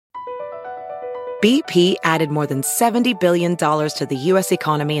BP added more than $70 billion to the U.S.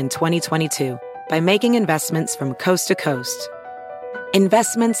 economy in 2022 by making investments from coast to coast.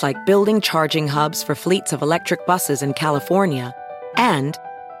 Investments like building charging hubs for fleets of electric buses in California and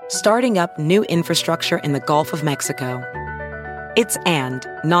starting up new infrastructure in the Gulf of Mexico. It's and,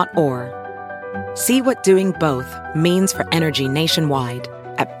 not or. See what doing both means for energy nationwide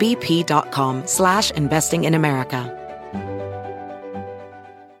at bp.com/investing in America.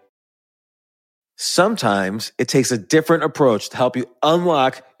 Sometimes it takes a different approach to help you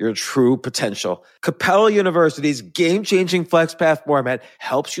unlock your true potential. Capella University's game-changing FlexPath format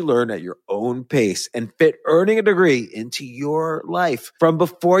helps you learn at your own pace and fit earning a degree into your life. From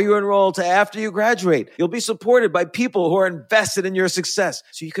before you enroll to after you graduate, you'll be supported by people who are invested in your success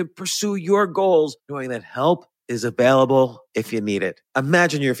so you can pursue your goals knowing that help is available if you need it.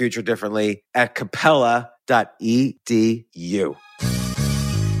 Imagine your future differently at capella.edu.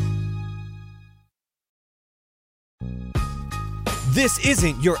 This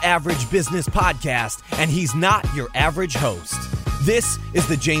isn't your average business podcast, and he's not your average host. This is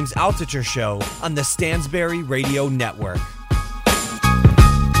the James Altucher Show on the Stansberry Radio Network.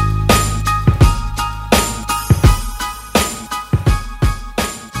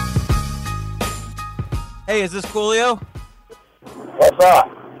 Hey, is this Coolio? What's up?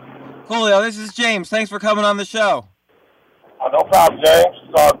 Coolio, this is James. Thanks for coming on the show. Oh, no problem, James.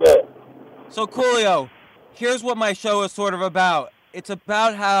 It's all good. So, Coolio, here's what my show is sort of about. It's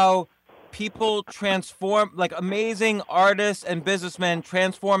about how people transform, like amazing artists and businessmen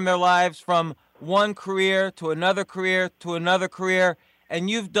transform their lives from one career to another career to another career. And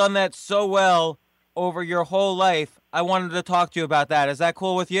you've done that so well over your whole life. I wanted to talk to you about that. Is that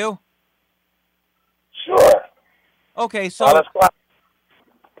cool with you? Sure. Okay, so, that's cool.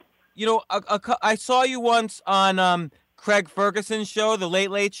 you know, I saw you once on Craig Ferguson's show, The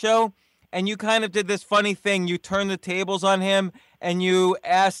Late Late Show, and you kind of did this funny thing. You turned the tables on him, and you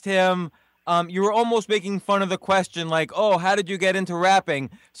asked him, you were almost making fun of the question, like, oh, how did you get into rapping?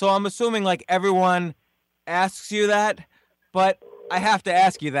 So I'm assuming, like, everyone asks you that, but I have to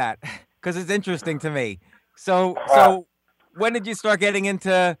ask you that because it's interesting to me. So when did you start getting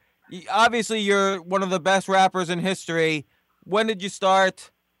into, obviously you're one of the best rappers in history. When did you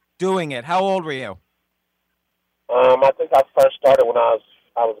start doing it? How old were you? I think I first started when I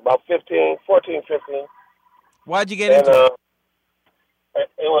was about 14, 15. Why'd you get into it?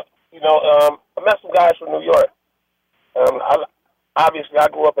 It was, I met some guys from New York. Obviously, I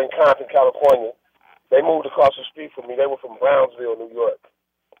grew up in Compton, California. They moved across the street from me. They were from Brownsville, New York,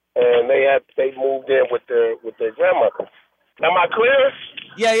 and they moved in with their grandmother. Am I clear?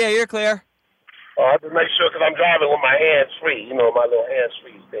 Yeah, you're clear. I have to make sure because I'm driving with my hands free. You know, my little hands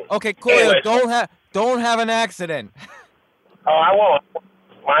free thing. Okay, cool. Anyway, don't have an accident. Oh, I won't.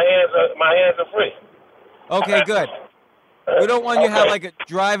 My hands are free. Okay, good. We don't want you to have like a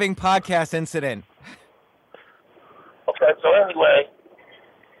driving podcast incident. Okay, so anyway,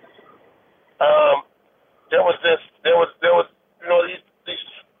 there was these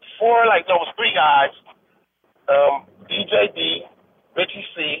four, like there was three guys, DJ D, Richie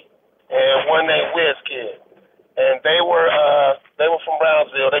C, and one named Wiz Kid, and they were from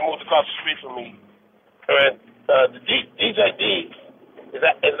Brownsville. They moved across the street from me, and the DJ D, his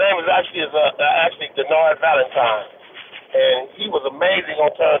name is actually Denard Valentine, and he was amazing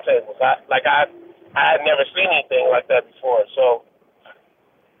on turntables. I had never seen anything like that before. So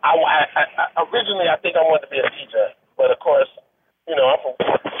I originally I think I wanted to be a DJ, but of course, I'm from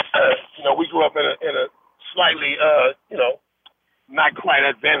we grew up in a slightly not quite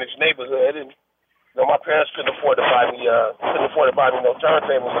advantaged neighborhood, and my parents couldn't afford to buy me no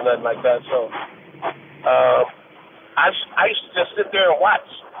turntables or nothing like that. So I used to just sit there and watch.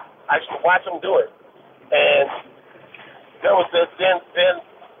 I used to watch them do it, and there was this then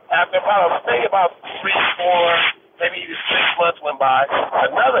after about 3, 4, maybe even 6 months went by,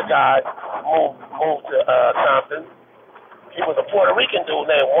 another guy moved to Compton. He was a Puerto Rican dude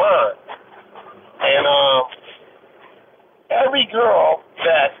named Juan, and every girl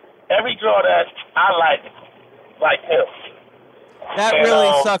that I liked him. That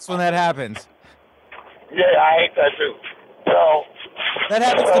really sucks when that happens. Yeah, I hate that too. So that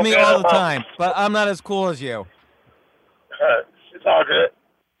happens to me all the time, but I'm not as cool as you. It's all good.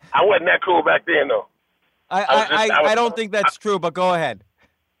 I wasn't that cool back then, though. I don't think that's true, but go ahead.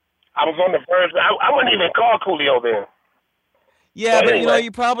 I was on the verge. I wouldn't even call Coolio then. Yeah, but anyway,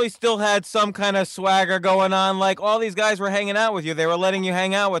 you probably still had some kind of swagger going on. Like all these guys were hanging out with you. They were letting you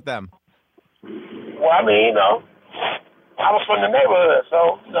hang out with them. Well, I mean, I was from the neighborhood,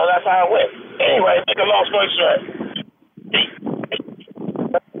 so that's how it went. Anyway, make a long story short.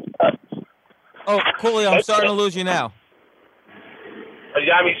 Oh, Coolio, I'm starting to lose you now. You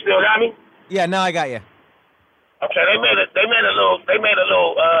got me? Still got me? Yeah, now I got you. Okay, they made a little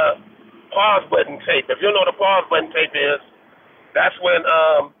pause button tape. If you know what a pause button tape is, that's when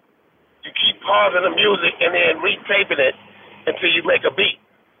you keep pausing the music and then retaping it until you make a beat.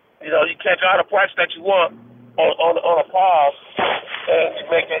 You know, you catch all the parts that you want on a pause, and you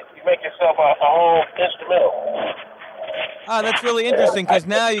make yourself a whole instrumental. That's really interesting because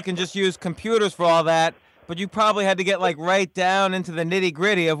now you can just use computers for all that, but you probably had to get like right down into the nitty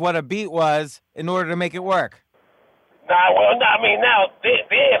gritty of what a beat was in order to make it work. Now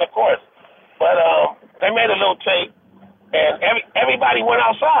then, of course, but they made a little tape, and everybody went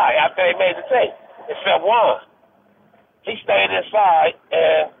outside after they made the tape, except one. He stayed inside,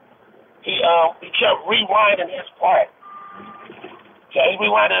 and he kept rewinding his part. So he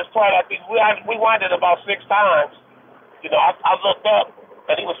rewinded his part. I think we rewinded about 6 times. You know, I looked up,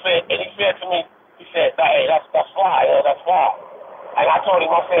 and he said to me, he said, "Hey, that's fly, that's fly." And I told him,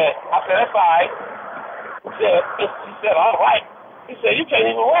 I said, "That's all right." He said, "All right." He said, "You can't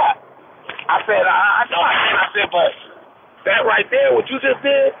even rap." I said, I know I can. I said, "But that right there, what you just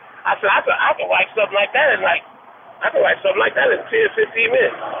did," I said, I can write something like that in 10, 15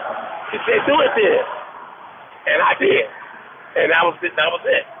 minutes. He said, "Do it then." And I did. And that was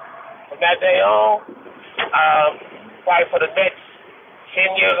it. From that day on, probably for the next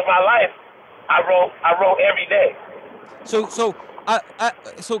 10 years of my life, I wrote every day. So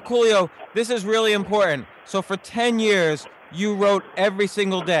Coolio, this is really important. So for 10 years, you wrote every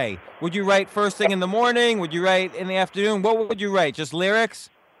single day. Would you write first thing in the morning? Would you write in the afternoon? What would you write? Just lyrics?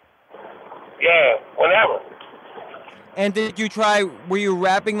 Yeah, whenever. And were you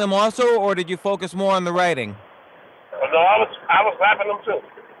rapping them also, or did you focus more on the writing? No, I was rapping them too.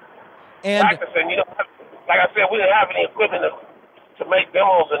 And practicing, you know, like I said, we didn't have any equipment to make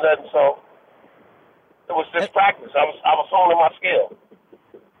demos or nothing, so it was just practice. I was honing my skill.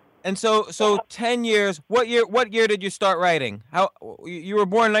 And so 10 years. What year did you start writing? How you were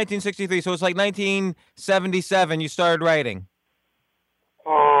born in 1963, so it's like 1977 you started writing.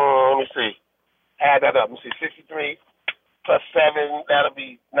 Let me see. Add that up. Let me see. 63 plus 7, that'll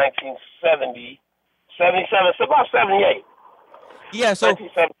be 1970. 77, so about 78. Yeah,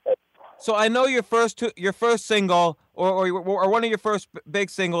 so I know your first single or one of your first big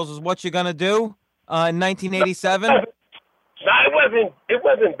singles is "What You Gonna Do" in 1987. No, it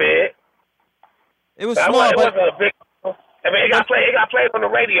wasn't big. It was small, it wasn't a big. I mean, it got played on the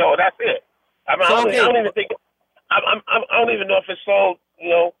radio. That's it. I mean, I don't even think. I don't even know if it sold,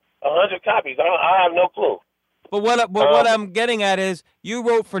 100 copies. I have no clue. But what I'm getting at is you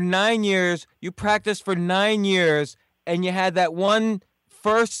wrote for 9 years, you practiced for 9 years, and you had that one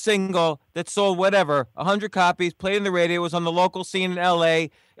first single that sold 100 copies, played in the radio, was on the local scene in L.A.,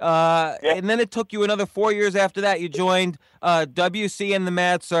 and then it took you another 4 years after that. You joined WC and the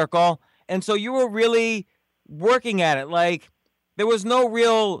Mad Circle, and so you were really working at it. Like, there was no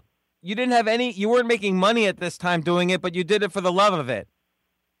real, you weren't making money at this time doing it, but you did it for the love of it.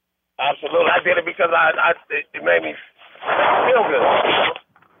 Absolutely. I did it because it made me feel good.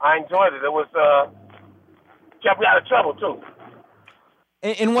 I enjoyed it. It was, kept me out of trouble, too.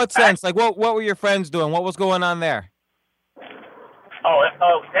 In what sense? Like, what were your friends doing? What was going on there?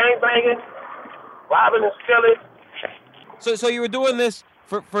 Gang banging, robbing and stealing. So you were doing this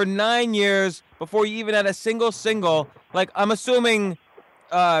for 9 years before you even had a single. Like, I'm assuming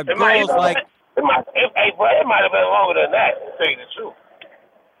girls like... It might have been longer than that, to tell you the truth.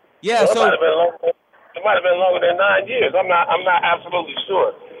 Yeah, it might have been longer than 9 years. I'm not absolutely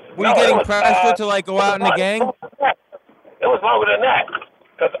sure. Were you getting pressured to like go out in a gang? It was longer than that.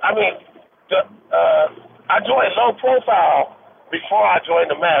 Because I joined Low Profile before I joined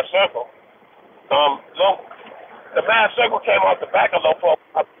the Mad Circle. The Mad Circle came off the back of Low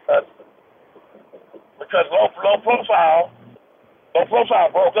Profile because Low Profile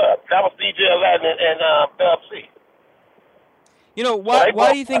broke up. That was DJ Aladdin and Dub C. You know,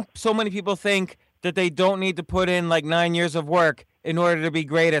 why do you think so many people think that they don't need to put in like 9 years of work in order to be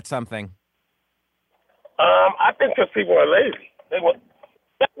great at something? I think because people are lazy. They want,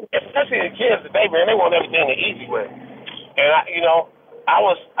 especially the kids today, man. They want everything the easy way. And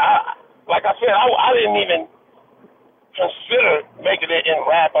like I said, I didn't even consider making it in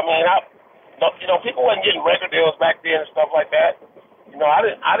rap. I mean, people wasn't getting record deals back then and stuff like that. I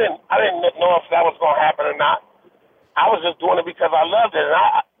didn't know if that was going to happen or not. I was just doing it because I loved it, and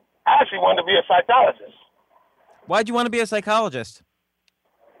I actually wanted to be a psychologist. Why'd you want to be a psychologist?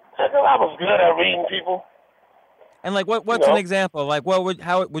 Because I was good at reading people. And like, what's an example? Like,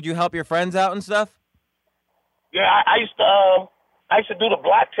 how would you help your friends out and stuff? Yeah, I used to do the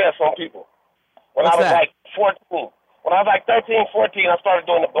block test on people. when What's I was that? like 14. When I was like 13, 14, I started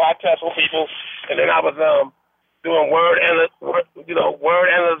doing the block test with people, and then I was doing word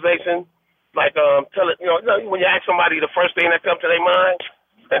analyzation, like tell it, when you ask somebody the first thing that comes to their mind,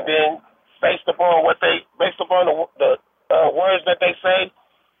 and then based upon the words that they say,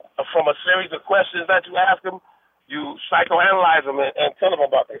 from a series of questions that you ask them, you psychoanalyze them and tell them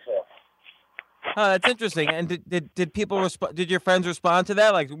about themselves. Oh, that's interesting. And did people respond? Did your friends respond to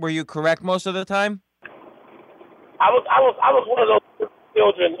that? Like, were you correct most of the time? I was one of those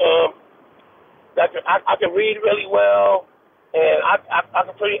children that I could read really well, and I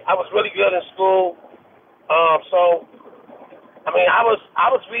was really good in school. So I mean, I was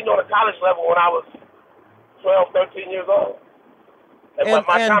reading on a college level when I was 12, 13 years old, and my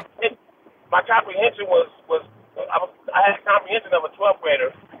comprehension was I had comprehension of a 12th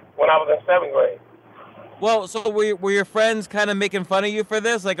grader when I was in 7th grade. Well, so were your friends kind of making fun of you for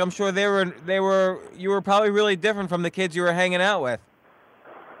this? Like, I'm sure you were probably really different from the kids you were hanging out with.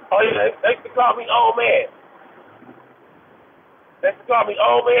 Oh yeah, they used to call me old man. They used to call me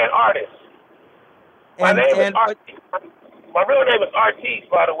old man artist. My name is Artis. My real name is Artis,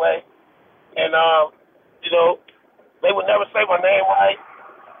 by the way. And they would never say my name right.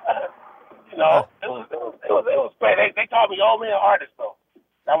 It was great. They called me old man artist though.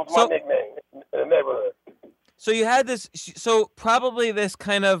 That was my nickname in the neighborhood. So you had probably this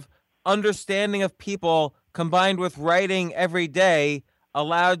kind of understanding of people combined with writing every day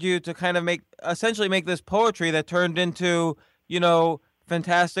allowed you to kind of essentially make this poetry that turned into,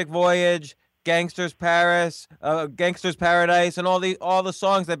 Fantastic Voyage, Gangsta's Paradise, and all the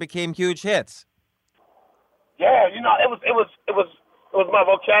songs that became huge hits. Yeah, it was my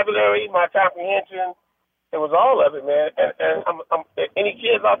vocabulary, my comprehension. It was all of it, man. And I'm any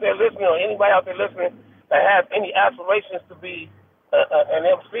kids out there listening, or anybody out there listening that has any aspirations to be an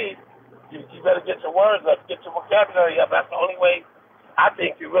MC, you better get your words up, get your vocabulary up. That's the only way I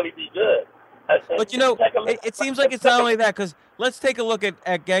think you really be good. But it seems like it's not only that, because let's take a look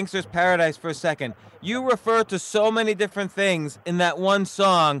at Gangsta's Paradise for a second. You refer to so many different things in that one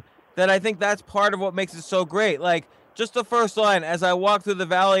song that I think that's part of what makes it so great. Like, just the first line, as I walk through the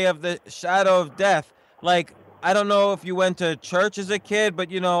valley of the shadow of death, like, I don't know if you went to church as a kid,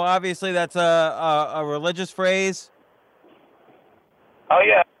 but, obviously that's a religious phrase. Oh,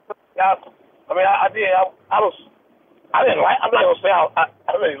 yeah. I mean, I did. I'm not going to say I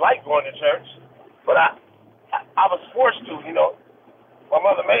really like going to church, but I was forced to, My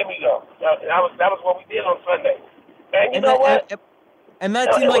mother made me go. That was what we did on Sunday. And you know what? And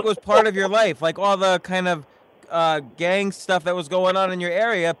that seemed like it was part of your life, like all the kind of gang stuff that was going on in your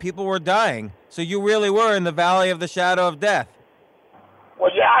area. People were dying, so you really were in the valley of the shadow of death.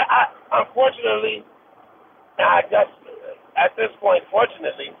 Well, yeah, I unfortunately, I guess at this point,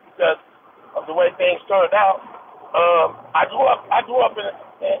 fortunately, because of the way things turned out, I grew up in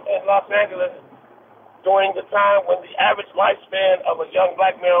Los Angeles during the time when the average lifespan of a young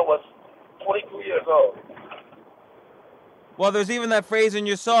black male was 22 years old. Well, there's even that phrase in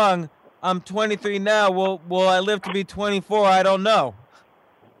your song, I'm 23 now, will I live to be 24? I don't know.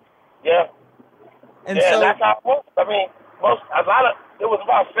 Yeah. And that's how it was. I mean, it was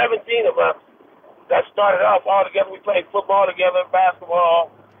about 17 of us that started off all together. We played football together, basketball.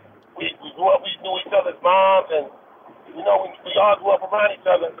 We grew up, we knew each other's moms, and, we all grew up around each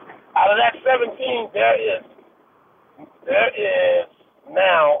other. Out of that 17, there is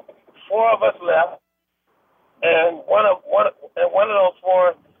now 4 of us left. And one of those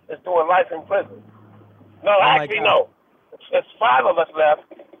 4 is doing life in prison. No, no. It's 5 of us left,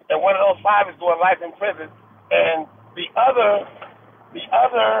 and one of those 5 is doing life in prison. And the other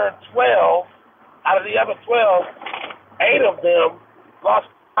 12, out of the other 12, 8 of them lost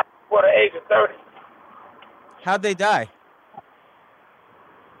before the age of 30. How'd they die?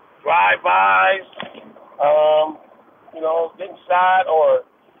 Drive-bys, getting shot or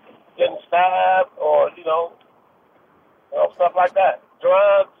getting stabbed or, stuff like that.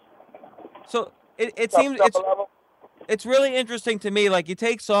 Drugs. So it seems it's really interesting to me. Like, you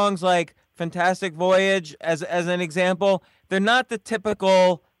take songs like Fantastic Voyage as an example. They're not the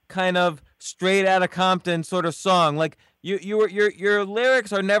typical kind of straight out of Compton sort of song. Like, your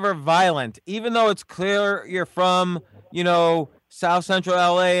lyrics are never violent, even though it's clear you're from, South Central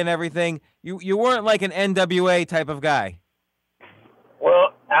LA and everything. You weren't like an NWA type of guy.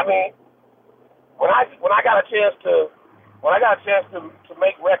 Well, I mean, when I got a chance to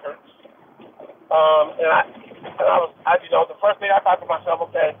make records, the first thing I thought to myself,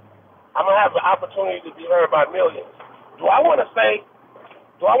 okay, I'm gonna have the opportunity to be heard by millions. Do I want to say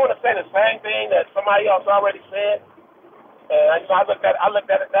the same thing that somebody else already said? And I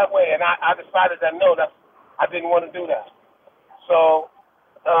looked at it that way, and I decided that no, I didn't want to do that. So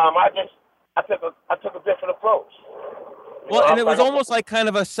I took a different approach. Well, and it was almost like kind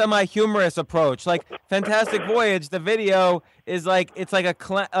of a semi-humorous approach. Like Fantastic Voyage, the video is like it's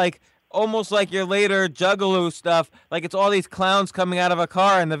like almost like your later Juggalo stuff. Like it's all these clowns coming out of a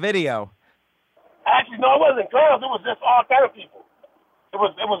car in the video. Actually, no, it wasn't clowns. It was just all kind of people. It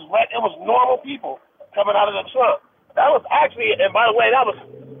was normal people coming out of the trunk. That was actually, and by the way,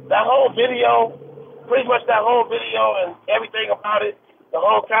 that whole video, pretty much that whole video and everything about it, the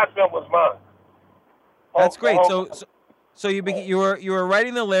whole concept was mine. That's great. So you were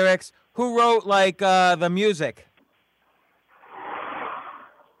writing the lyrics. Who wrote like the music?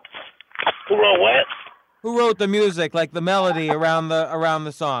 Who wrote what? Who wrote the music, like the melody around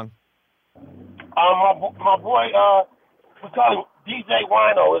the song? My boy, we call him DJ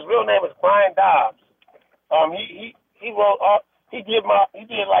Wino. His real name is Brian Dobbs. He wrote. He did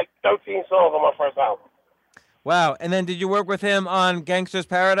like 13 songs on my first album. Wow! And then did you work with him on Gangsta's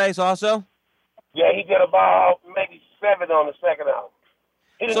Paradise also? Yeah, he did about maybe 7 on the second album.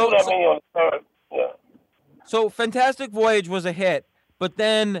 He didn't do that many on the third. Yeah. So Fantastic Voyage was a hit, but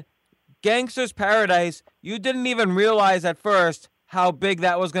then Gangsta's Paradise, you didn't even realize at first how big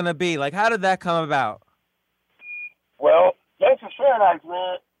that was going to be. Like, how did that come about? Well, Gangsta's Paradise,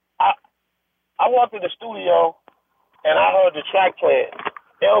 man, I walked in the studio and I heard the track playing.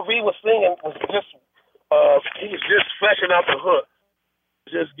 LV was singing, he was just fleshing out the hook,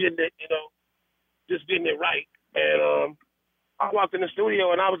 just getting it, just getting it right. And I walked in the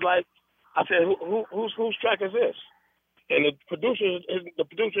studio and I said, whose track is this? And the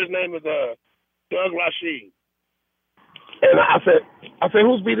producer's name is Doug Rashid. And I said,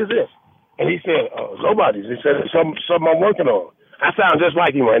 whose beat is this? And he said, nobody's. He said, it's something I'm working on. I sound just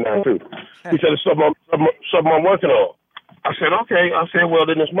like him right now, too. He said, it's something I'm working on. I said, okay. I said, well,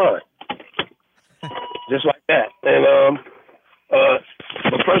 then it's mine. Just like that. And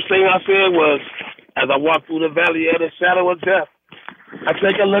the first thing I said was, as I walked through the valley of the shadow of death, I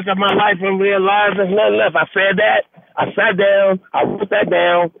take a look at my life and realize there's nothing left. I said that. I sat down. I wrote that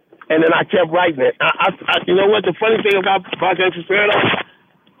down. And then I kept writing it. You know what? The funny thing about Gangsta's Paradise,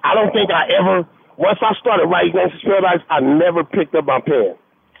 I don't think I ever, once I started writing Gangsta's Paradise, I never picked up my pen.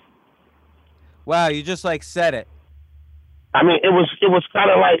 Wow, you just like said it. I mean, it was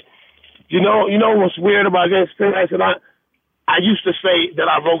kind of like, you know what's weird about Gangsta's Paradise? And I used to say that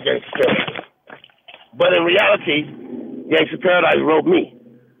I wrote Gangsta's Paradise. But in reality, Gangsta's Paradise wrote me.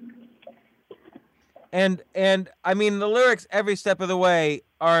 And I mean, the lyrics every step of the way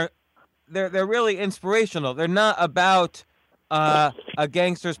they're really inspirational. They're not about a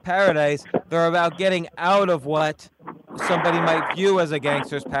gangster's paradise. They're about getting out of what somebody might view as a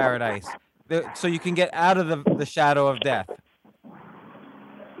gangster's paradise. So you can get out of the shadow of death.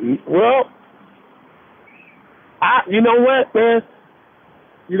 Well, you know what, man?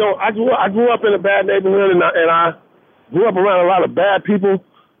 I grew up in a bad neighborhood, and I grew up around a lot of bad people,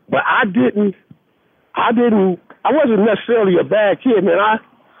 but I wasn't necessarily a bad kid, man.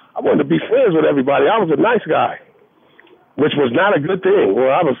 I wanted to be friends with everybody. I was a nice guy, which was not a good thing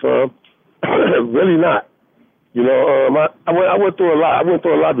where I was from. Really not. I went through a lot. I went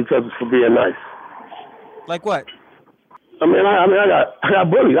through a lot because of being nice. Like what? I got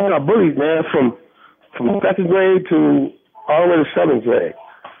bullied. I got bullied, man, from second grade to all the way to seventh grade.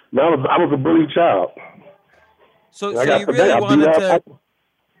 Now I was a bullied child. So you really wanted to.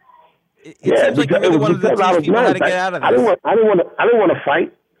 It seems like you really wanted to teach people how to get out of this. I didn't want to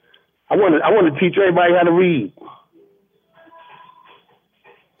fight. I wanted to teach everybody how to read.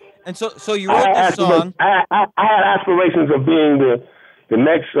 And so you wrote this song. I had aspirations of being the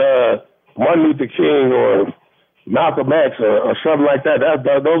next Martin Luther King or Malcolm X or something like that.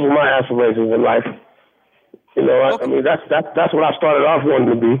 Those were my aspirations in life. Okay. I mean, that's what I started off wanting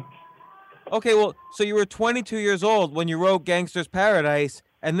to be. Okay, well, so you were 22 years old when you wrote Gangsta's Paradise,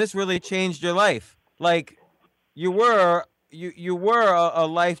 and this really changed your life. Like, you were a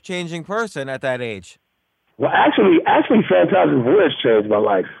life-changing person at that age. Well, actually, Fantastic Voyage changed my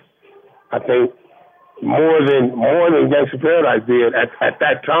life. I think more than Gangsta's Paradise did at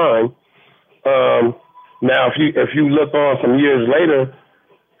that time. Now, if you look on some years later,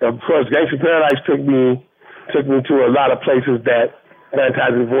 of course, Gangsta's Paradise took me to a lot of places that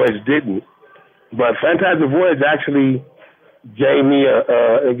Fantastic Voyage didn't. But Fantastic Voyage actually gave me a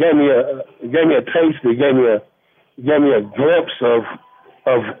taste. It gave me a glimpse of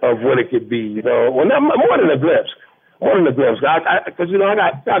what it could be. Well, not more than a glimpse. Because I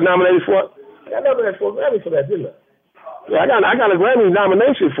got nominated for a Grammy for that, didn't I? Yeah, I got a Grammy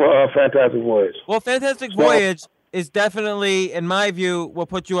nomination for Fantastic Voyage. Well, Fantastic Voyage is definitely, in my view, what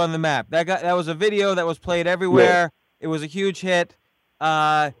put you on the map. That was a video that was played everywhere. Yeah. It was a huge hit.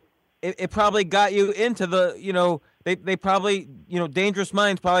 It probably got you into the, they probably, Dangerous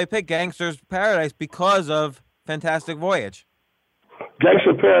Minds probably picked Gangsta's Paradise because of Fantastic Voyage.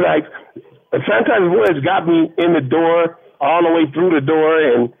 Gangsta's Paradise, Fantastic Voyage got me in the door, all the way through the door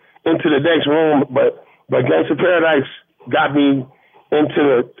and into the next room, but Gangsta's Paradise got me into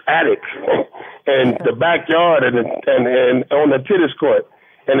the attic and the backyard and on the tennis court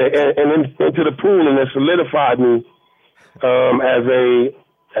and into the pool, and it solidified me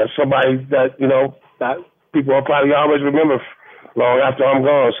as somebody that that people will probably always remember long after I'm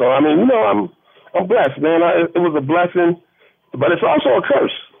gone. So I mean, I'm blessed, man. It was a blessing, but it's also a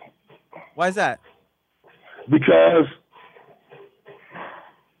curse. Why is that? Because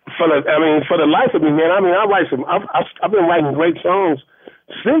for the life of me, man. I mean, I've been writing great songs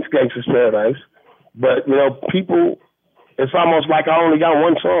since Gangsta's Paradise, but people, it's almost like I only got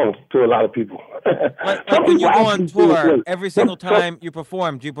one song to a lot of people. Like when you go on tour, every single time you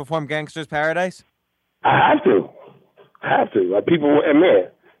perform, do you perform Gangsta's Paradise? I have to. Like people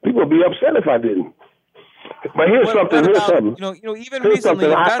would be upset if I didn't. But here's something. Even recently,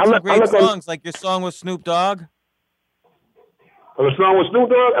 you've got some great songs, like your song with Snoop Dogg. The song with Snoop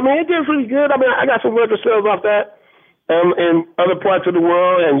Dogg, I mean, it did pretty good. I mean, I got some record sales off that in other parts of the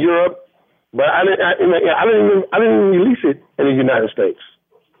world and Europe, but I didn't even release it in the United States.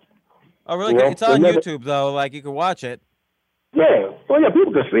 Oh, really? It's on YouTube though. Like you can watch it. Yeah. Well, yeah,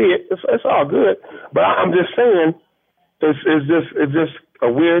 people can see it. It's all good. But I'm just saying, it's just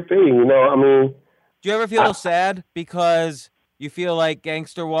a weird thing, I mean. Do you ever feel sad because you feel like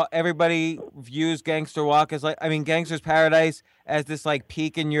everybody views Gangsta Walk as Gangsta's Paradise as this like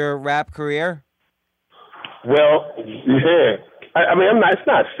peak in your rap career? Well, yeah. It's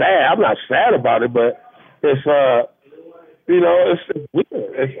not sad. I'm not sad about it, but it's it's weird.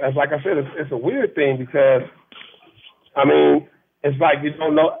 It's like I said, it's a weird thing because, it's like you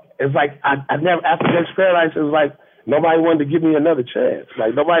don't know. It's like I never, after Gangsta's Paradise, it was like nobody wanted to give me another chance.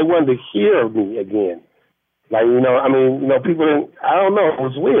 Like nobody wanted to hear me again. Like, people didn't, I don't know, it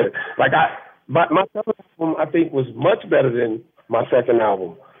was weird. Like my second album, I think, was much better than my second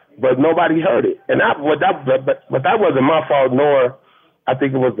album, but nobody heard it. And that wasn't my fault, nor I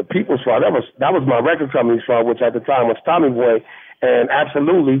think it was the people's fault. That was my record company's fault, which at the time was Tommy Boy. And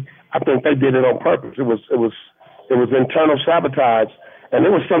absolutely, I think they did it on purpose. It was internal sabotage. And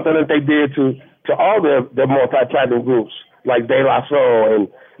it was something that they did to all their multi-platinum groups, like De La Soul and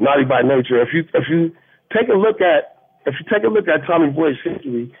Naughty by Nature. If you take a look at Tommy Boy's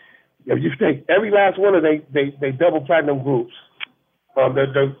history, if you take every last one of they double platinum groups,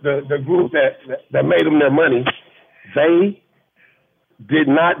 the groups that made them their money, they did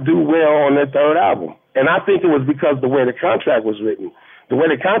not do well on their third album. And I think it was because the way the contract was written. The way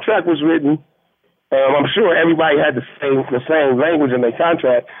the contract was written, I'm sure everybody had the same language in their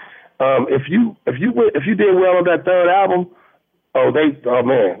contract. If you did well on that third album,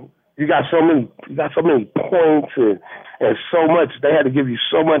 man. You got so many points and so much. They had to give you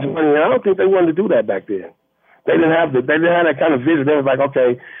so much money, and I don't think they wanted to do that back then. They didn't have that kind of vision. They was like,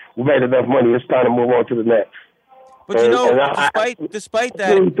 okay, we made enough money. It's time to move on to the next. But despite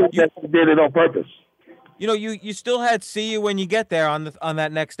that, they did it on purpose. You still had "See You When You Get There" on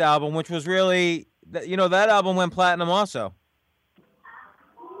that next album, which was really that album went platinum also.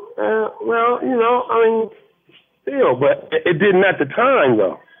 Still, but it didn't at the time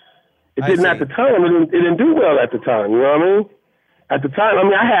though. It didn't at the time. It didn't do well at the time. You know what I mean? At the time,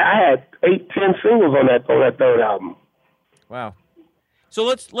 I had 8-10 singles on that third album. Wow. So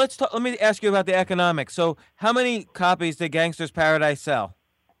let's talk. Let me ask you about the economics. So how many copies did Gangsta's Paradise sell?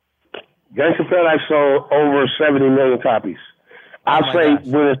 Gangsta's Paradise sold over 70 million copies. I'll say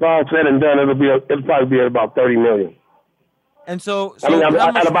when it's all said and done, it'll probably be at about 30 million. And so how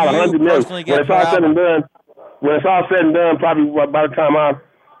much at about 100 million. When it's all said and done, probably by the time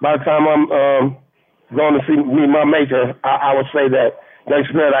I'm going to meet my maker, I would say that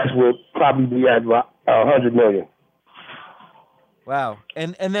Gangsta's Paradise would probably be at about 100 million. Wow.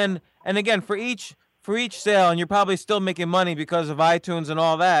 And again, for each sale, and you're probably still making money because of iTunes and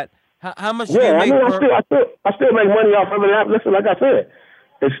all that. How much do you make? I still make money off of it. Listen, like I said,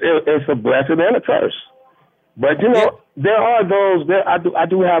 it's a blessing and a curse. But there are those. I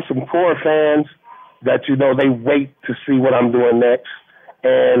do have some core fans that they wait to see what I'm doing next,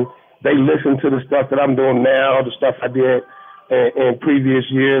 and they listen to the stuff that I'm doing now, the stuff I did in previous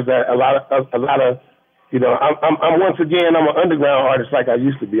years. That a lot of I'm once again I'm an underground artist like I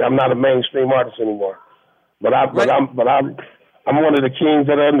used to be. I'm not a mainstream artist anymore, I'm one of the kings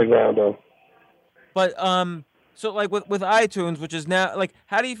of the underground though. But So like with iTunes, which is now like,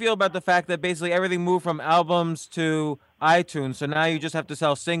 how do you feel about the fact that basically everything moved from albums to iTunes? So now you just have to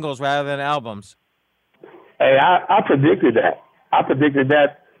sell singles rather than albums. Hey, I predicted that. I predicted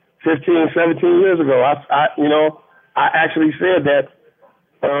that 15, 17 years ago. I actually said that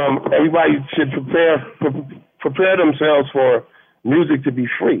everybody should prepare themselves for music to be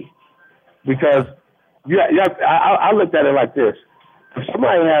free, because I looked at it like this: if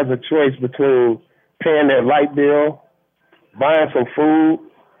somebody has a choice between paying their light bill, buying some food,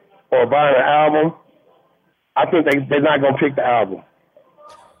 or buying an album, I think they're not going to pick the album.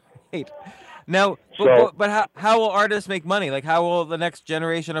 Right. Now, but how will artists make money? Like, how will the next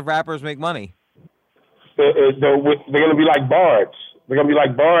generation of rappers make money? They're going to be like bards. They're going to be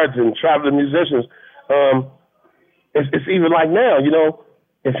like bards and traveling musicians. It's even like now,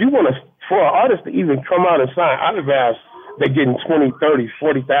 if you want for an artist to even come out and sign autographs, they're getting 20, 30,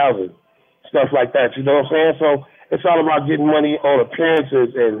 40,000, stuff like that. You know what I'm saying? So it's all about getting money on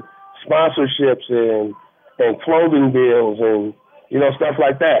appearances and sponsorships and clothing deals and, stuff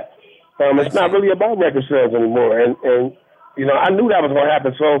like that. It's not really about record sales anymore. And I knew that was going to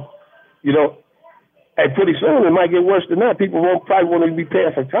happen. So, and pretty soon it might get worse than that. People probably won't even be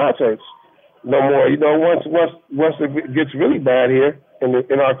paying for concerts no more. Once it gets really bad here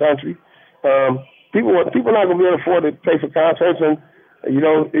in our country, people are not going to be able to afford to pay for concerts. And you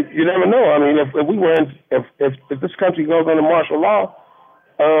never know. I mean, if this country goes under martial law,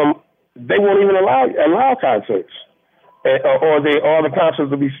 they won't even allow concerts, or all the concerts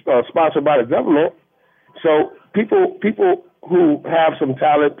will be sponsored by the government. So people who have some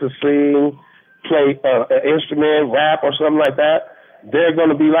talent to sing, play an instrument, rap, or something like that, they're going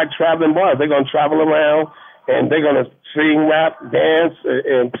to be like traveling bars. They're going to travel around and they're going to sing, rap, dance,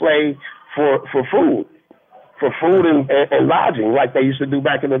 and play for food and lodging, like they used to do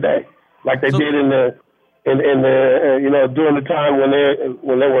back in the day, like they did in the during the time when they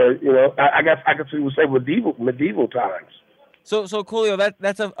were, I guess I could say medieval times. So Coolio,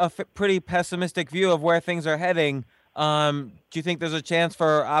 that's a pretty pessimistic view of where things are heading. Do you think there's a chance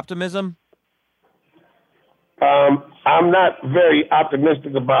for optimism? I'm not very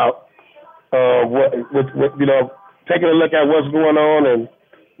optimistic about taking a look at what's going on and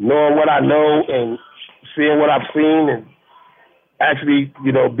knowing what I know and seeing what I've seen and actually,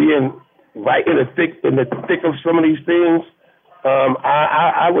 being right in the thick of some of these things.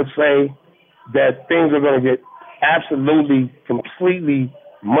 I would say that things are going to get absolutely, completely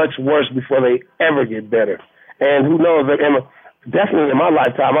much worse before they ever get better. And who knows? Definitely in my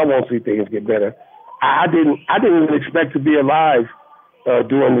lifetime, I won't see things get better. I didn't even expect to be alive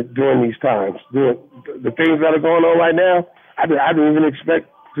during these times. During the things that are going on right now, I didn't even expect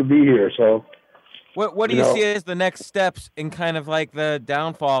to be here. So, what do you see as the next steps in kind of like the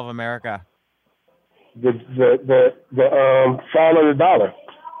downfall of America? The fall of the dollar.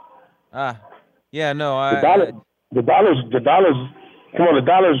 Yeah, no, the dollar's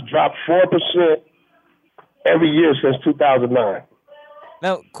dropped 4% every year since 2009.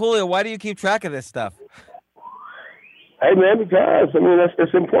 Now, Coolio, why do you keep track of this stuff? Hey man, because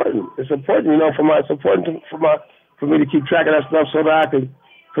it's important. It's important, for me to keep track of that stuff so that I can,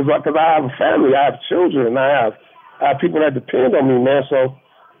 because I have a family, I have children, and I have people that depend on me, man. So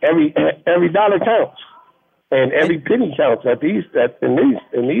every dollar counts, and every penny counts. In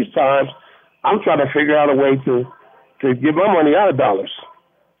these times, I'm trying to figure out a way to get my money out of dollars.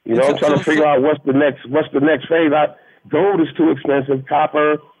 I'm trying to figure out what's the next phase. Gold is too expensive.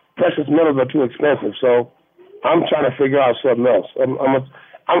 Copper, precious metals are too expensive. So I'm trying to figure out something else. I'm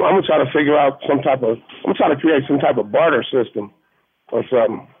gonna try to figure out I'm trying to create some type of barter system or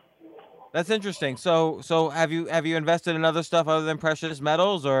something. That's interesting. So have you invested in other stuff other than precious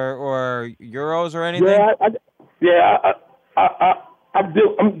metals or euros or anything? I'm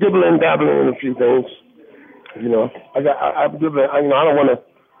dibbling, dabbling in a few things. I'm dibbling. I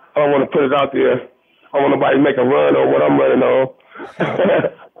don't want to put it out there. I don't want nobody to make a run on what I'm running on.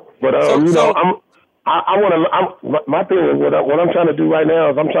 But my thing is what I'm trying to do right now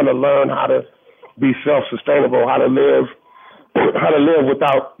is I'm trying to learn how to be self-sustainable, how to live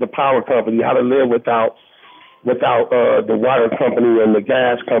without the power company, how to live without the water company and the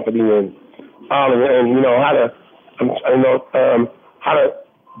gas company and all of it, and how to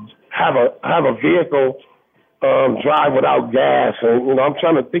have a vehicle drive without gas, and I'm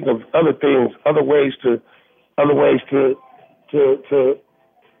trying to think of other things, other ways to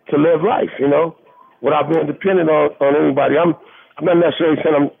live life, without being dependent on anybody. I'm not necessarily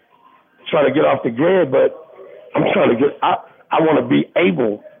saying I'm trying to get off the grid, but I'm trying to I want to be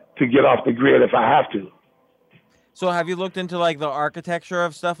able to get off the grid if I have to. So have you looked into like the architecture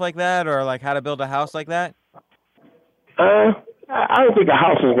of stuff like that, or like how to build a house like that? I don't think a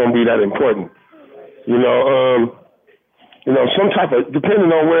house is going to be that important. Some type of,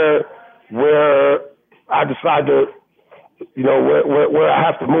 depending on where I decide to, where I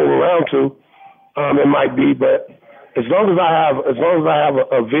have to move around to, it might be. But as long as I have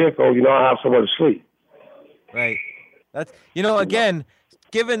a vehicle, I have somewhere to sleep. Right. That's again,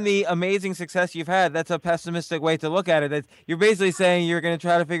 given the amazing success you've had, that's a pessimistic way to look at it. You're basically saying you're going to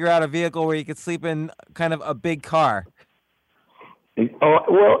try to figure out a vehicle where you could sleep in kind of a big car.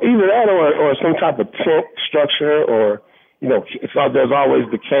 Well, either that or some type of tent structure, or there's always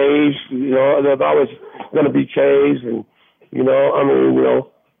the caves. There's always going to be caves, and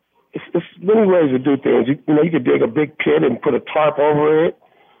it's many ways to do things. You could dig a big pit and put a tarp over it,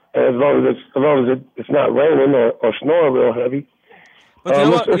 as long as it's not raining or snowing real heavy. But you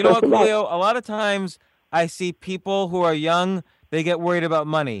know what, Coolio? A lot of times I see people who are young, they get worried about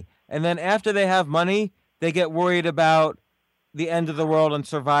money, and then after they have money, they get worried about the end of the world and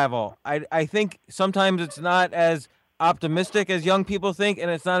survival. I think sometimes it's not as optimistic as young people think,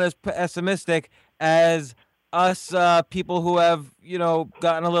 and it's not as pessimistic as us people who have,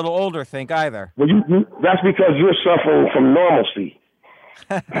 gotten a little older think either. Well, that's because you're suffering from normalcy.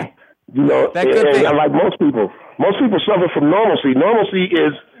 That could be. And like most people suffer from normalcy. Normalcy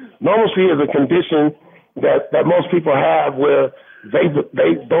is a condition that most people have where they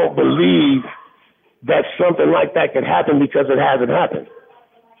don't believe that something like that could happen because it hasn't happened.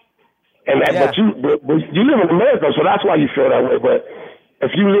 And but you live in America, so that's why you feel that way. But if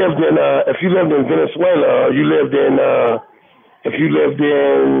you lived in Venezuela, or if you lived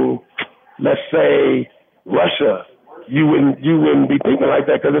in, let's say, Russia, you wouldn't be thinking like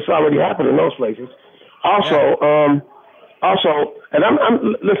that because it's already happened in those places. Also, and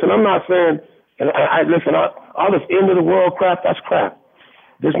I'm not saying, and all this end of the world crap, that's crap.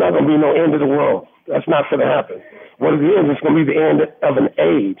 There's not going to be no end of the world. That's not going to happen. What it is, it's going to be the end of an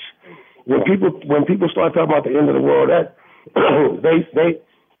age. When people start talking about the end of the world, that they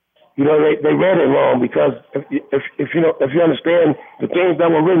read it wrong, because if you understand, the things that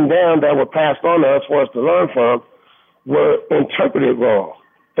were written down that were passed on to us for us to learn from were interpreted wrong.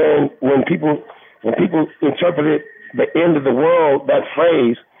 And when people interpreted the end of the world, that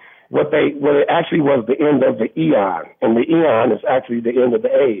phrase, what it actually was the end of the eon, and the eon is actually the end of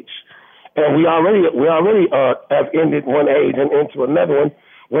the age. And we already have ended one age and into another one.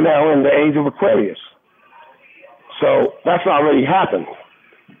 We're now in the age of Aquarius. So that's already happened.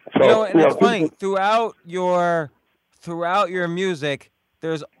 So, and it's funny, throughout your music,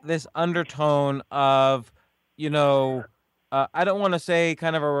 there's this undertone of, I don't want to say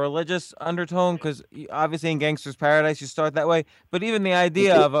kind of a religious undertone, because obviously in Gangsta's Paradise you start that way, but even the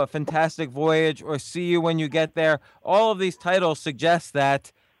idea of A Fantastic Voyage or See You When You Get There, all of these titles suggest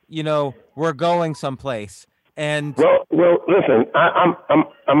that, we're going someplace. And well, listen, I'm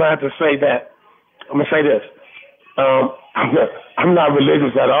gonna have to say that. I'm gonna say this. I'm not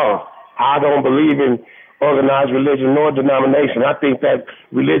religious at all. I don't believe in organized religion nor denomination. I think that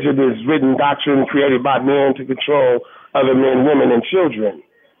religion is written doctrine created by men to control other men, women, and children.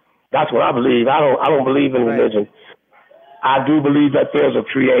 That's what I believe. I don't believe in religion. I do believe that there's a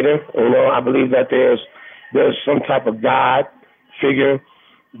creator. I believe that there's some type of God figure,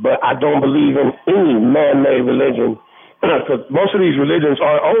 but I don't believe in any man-made religion, because most of these religions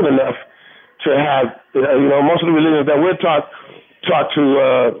aren't old enough to have, most of the religions that we're taught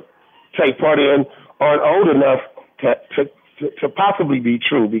to take part in aren't old enough to possibly be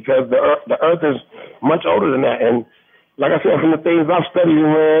true, because the earth is much older than that. And like I said, from the things I've studied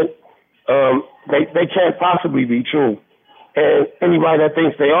and read, they can't possibly be true. And anybody that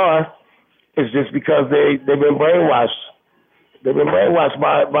thinks they are is just because they've been brainwashed. They've been brainwashed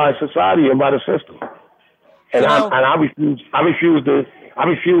by society and by the system. And I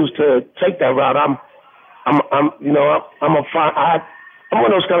refuse to take that route. I'm one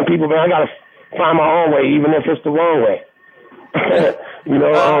of those kind of people, man. I gotta find my own way, even if it's the wrong way.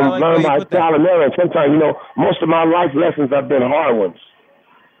 Learn by trial and error. And sometimes, most of my life lessons have been hard ones.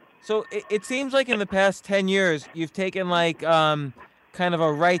 So it seems like in the past 10 years, you've taken kind of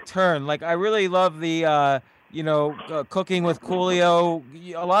a right turn. Like, I really love the, Cooking with Coolio.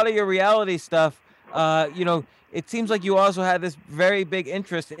 A lot of your reality stuff, it seems like you also had this very big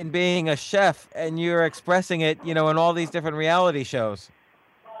interest in being a chef, and you're expressing it, in all these different reality shows.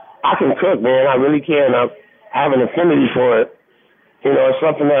 I can cook, man. I really can. I have an affinity for it. It's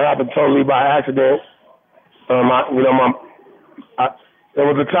something that happened totally by accident. There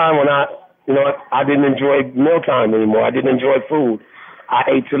was a time when I didn't enjoy mealtime anymore. I didn't enjoy food. I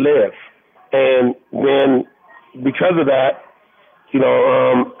ate to live. And then because of that,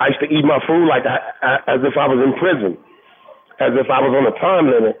 I used to eat my food like as if I was in prison. as if I was on a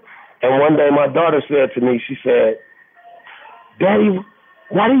time limit. And one day my daughter said to me, she said, "Daddy,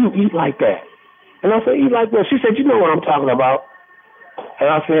 why do you eat like that?" And I said, "Eat like that?" She said, "You know what I'm talking about." And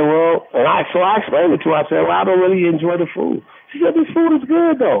I said, "Well," so I explained it to her. I said, "Well, I don't really enjoy the food." She said, "This food is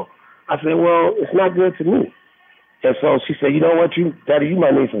good, though." I said, "Well, it's not good to me." And so she said, "You know what, Daddy, you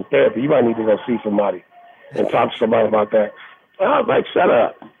might need some therapy. You might need to go see somebody and talk to somebody about that." And I was like, "Shut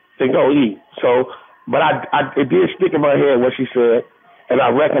up and go eat." So, but it did stick in my head what she said, and I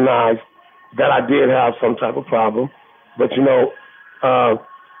recognized that I did have some type of problem. But,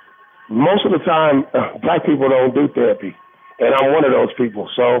 most of the time, black people don't do therapy, and I'm one of those people.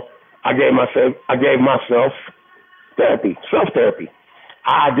 So I gave myself therapy, self-therapy.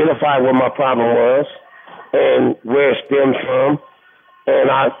 I identified what my problem was and where it stemmed from, and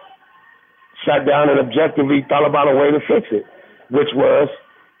I sat down and objectively thought about a way to fix it, which was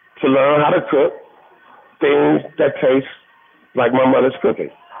to learn how to cook things that taste like my mother's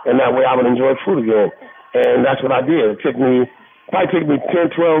cooking, and that way I would enjoy food again. And that's what I did. It probably took me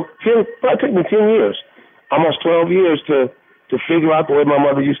 10 years, almost 12 years to figure out the way my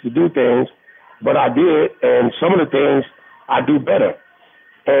mother used to do things, but I did, and some of the things I do better.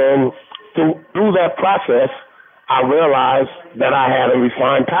 And through that process, I realized that I had a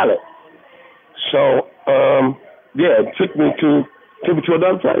refined palate. So, it took me to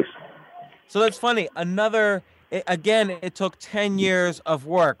another place. So that's funny. It took 10 years of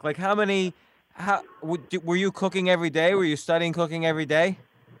work. Like were you cooking every day? Were you studying cooking every day?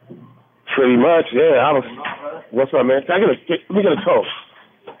 Pretty much, yeah. What's up, man? Let me get a toast.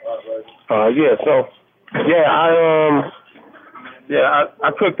 I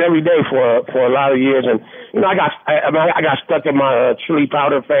cooked every day for a lot of years, and I got stuck in my chili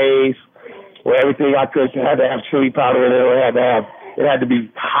powder phase, where everything I cooked had to have chili powder in it, or it had to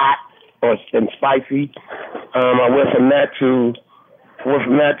be hot and spicy. I went from that to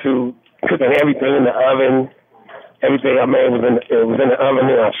cooking everything in the oven. Everything I made was in the oven,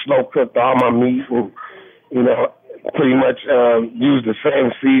 and I slow cooked all my meat, and pretty much used the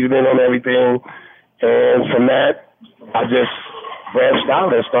same seasoning on everything. And from that, I just branched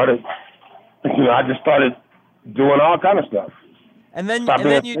out and started doing all kind of stuff. And then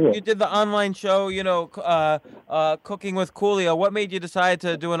you did the online show, Cooking with Coolio. What made you decide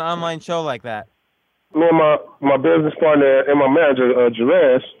to do an online show like that? Me and my business partner and my manager,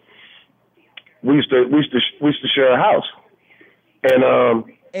 Jerez, we used to share a house. And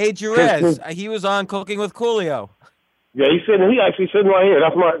Hey, Jerez, he was on Cooking with Coolio. Yeah, he actually sitting right here.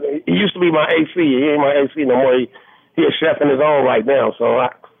 He used to be my AC. He ain't my AC no more. He a chef in his own right now, so I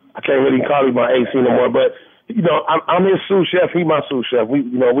can't really call him my AC no more. But I'm his sous chef. He my sous chef. We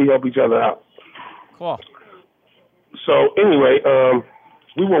help each other out. Cool. So anyway,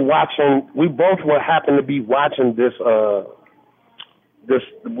 we were watching. We both happened to be watching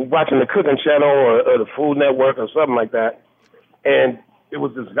watching the Cooking Channel or the Food Network or something like that, and it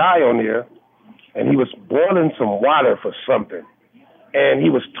was this guy on there, and he was boiling some water for something, and he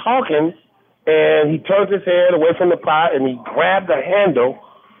was talking. And he turned his head away from the pot, and he grabbed the handle.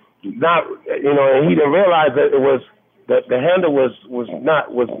 And he didn't realize that the handle was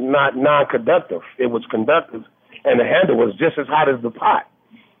not non-conductive. It was conductive, and the handle was just as hot as the pot.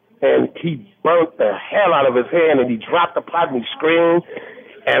 And he burnt the hell out of his hand, and he dropped the pot, and he screamed.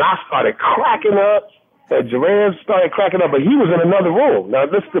 And I started cracking up, and Jerez started cracking up, but he was in another room. Now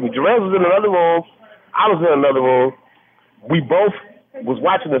listen to me, Jerez was in another room. I was in another room. We both was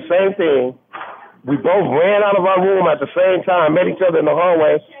watching the same thing. We both ran out of our room at the same time, met each other in the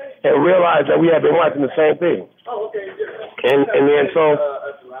hallway, and realized that we had been watching the same thing. And then so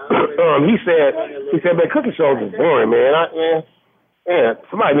he said, "Man, cooking shows is boring, man.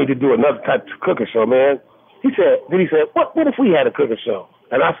 Somebody need to do another type of cooking show, man." He said, "What if we had a cooking show?"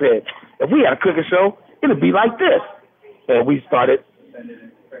 And I said, "If we had a cooking show, it'd be like this." And we started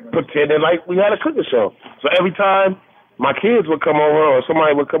pretending like we had a cooking show. So every time my kids would come over or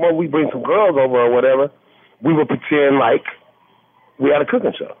somebody would come over, we bring some girls over or whatever, we would pretend like we had a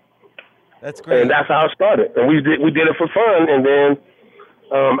cooking show. That's great. And that's how it started. And we did it for fun. And then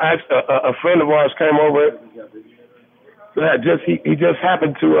a friend of ours came over. He just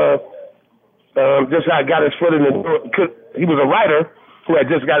happened to just got his foot in the door. He was a writer who had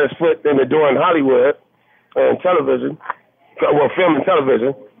just got his foot in the door in Hollywood and television, film and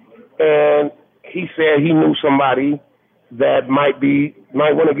television. And he said he knew somebody that might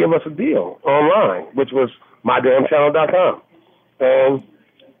want to give us a deal online, which was mydamnchannel.com. And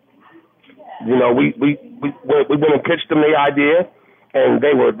we went and pitched them the idea, and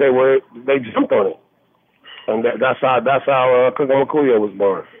they jumped on it, and that's how Cooking with Coolio was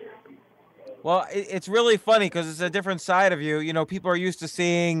born. Well, it's really funny because it's a different side of you. You know, people are used to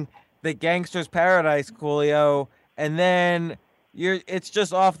seeing the Gangster's Paradise Coolio, and then it's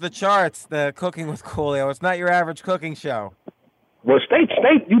just off the charts, the Cooking with Coolio. It's not your average cooking show. Well, state,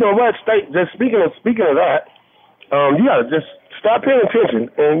 you know what? Just speaking of that, you gotta just start paying attention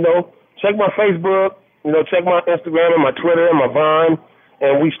and check my Facebook, check my Instagram and my Twitter and my Vine,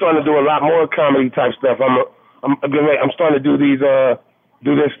 and we starting to do a lot more comedy type stuff. I'm starting to do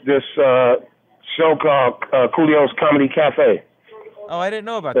this show called Coolio's Comedy Cafe. Oh, I didn't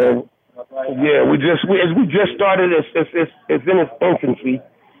know about that. Yeah, we just started. It's in its infancy.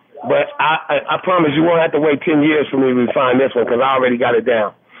 But I promise you won't have to wait 10 years for me to refine this one because I already got it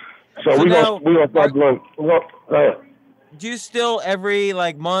down. So we're gonna start doing. Go ahead. Do you still every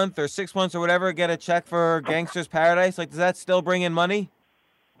month or 6 months or whatever get a check for Gangster's Paradise? Does that still bring in money?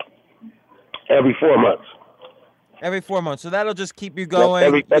 Every 4 months. Every 4 months. So that'll just keep you going.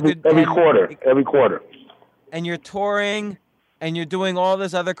 Every quarter. Every quarter. And you're touring, and you're doing all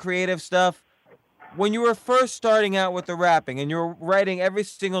this other creative stuff. When you were first starting out with the rapping and you were writing every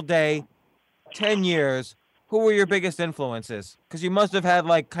single day, 10 years, who were your biggest influences? Because you must have had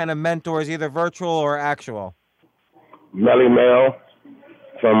kind of mentors, either virtual or actual. Melly Mel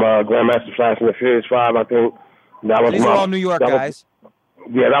from Grandmaster Flash and the Furious 5, I think. These are all New York guys.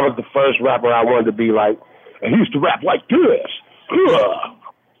 That was the first rapper I wanted to be like. And he used to rap like this.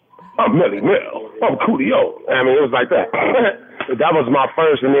 I'm Melly Mel. I'm Coolio. I mean, it was like that. That was my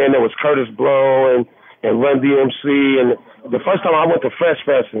first, and then there was Curtis Blow and Run DMC, and the first time I went to Fresh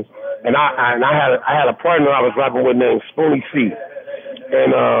Fest, and I had a partner I was rapping with named Spoonie C,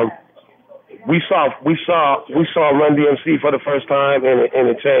 and we saw Run DMC for the first time, and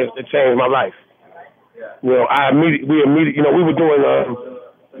it changed my life. We were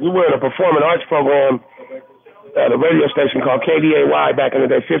in a performing arts program at a radio station called KDAY back in the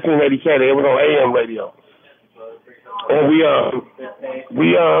day, 1580 KDAY. It was on AM radio. And we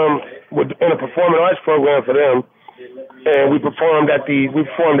were in a performing arts program for them, and we performed at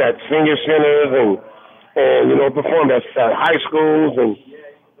senior centers and performed at high schools, and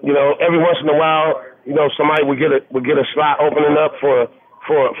every once in a while somebody would get a slot opening up for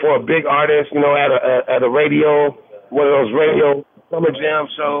a big artist at a radio, one of those radio summer jam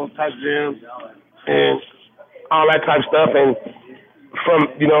show type jams and all that type stuff. And from,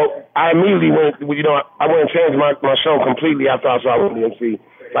 I immediately went, I went and changed my show completely after I saw Run DMC.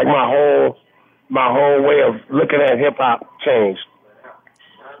 My whole way of looking at hip hop changed.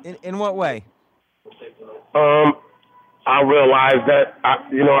 In what way? I realized that,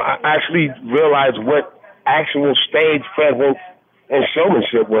 I actually realized what actual stage presence and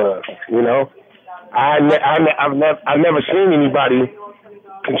showmanship was, I've never seen anybody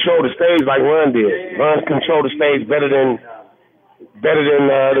control the stage like Run did. Run controlled the stage better than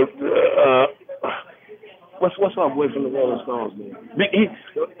what's our boy from the Rolling Stones, man?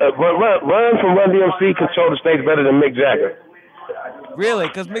 Run from Run DMC controlled the stage better than Mick Jagger. Really?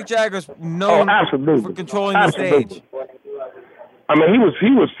 Because Mick Jagger's known for controlling the stage. I mean, he was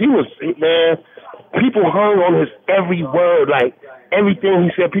man. People hung on his every word, everything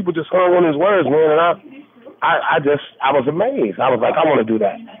he said. People just hung on his words, man. And I was amazed. I was like, I want to do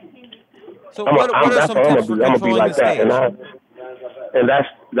that. So what are some tips for controlling the stage? And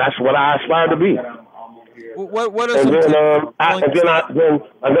that's what I aspire to be. What are some tips? I'm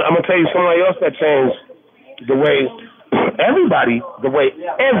gonna tell you somebody else that changed the way everybody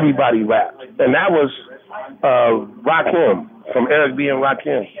rapped, and that was Rakim from Eric B. and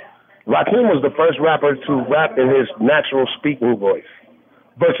Rakim. Rakim was the first rapper to rap in his natural speaking voice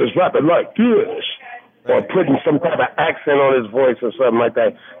versus rapping like this or putting some type of accent on his voice or something like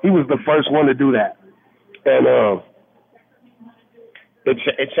that. He was the first one to do that, and it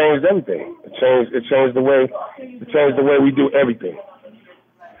changed everything. It changed the way we do everything.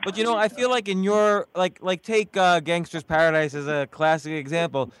 But I feel like in your take Gangster's Paradise as a classic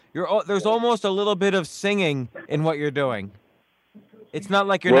example. There's almost a little bit of singing in what you're doing. It's not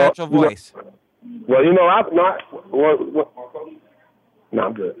like your natural voice. I'm not. No,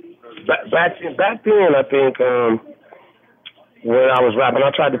 I'm good. Back then, I think when I was rapping, I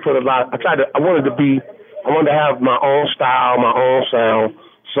wanted to have my own style, my own sound.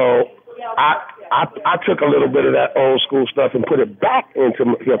 So I took a little bit of that old school stuff and put it back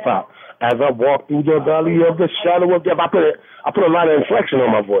into hip hop. As I walk through the valley of the shadow of death, I put a lot of inflection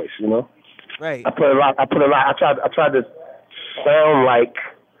on my voice, Right. I tried to sound like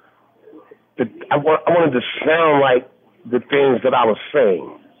I wanted to sound like the things that I was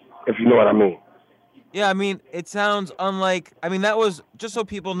saying, if you know what I mean. Yeah, I mean, it sounds unlike. I mean, that was, just so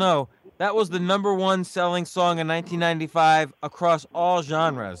people know, that was the #1 selling song in 1995 across all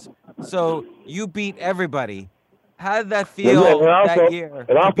genres. So you beat everybody. How did that Yeah, feel that year to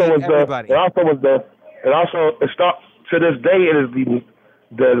beat everybody? To this day, it is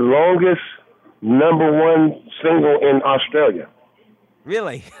the longest #1 single in Australia.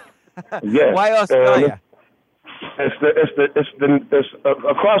 Really? Yes. Why Australia? It's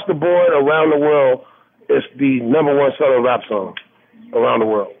across the board around the world. It's the #1 selling rap song around the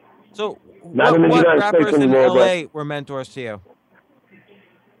world. So Not in the what United rappers States anymore, in LA were mentors to you?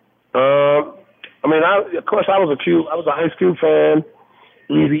 I mean, of course, I was an Ice Cube fan,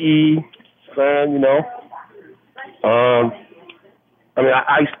 Eazy-E fan, you know. I mean,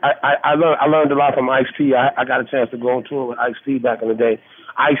 I learned a lot from Ice-T. I got a chance to go on tour with Ice-T back in the day.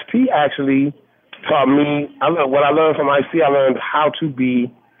 Ice-T actually taught me. What I learned from Ice-T. I learned how to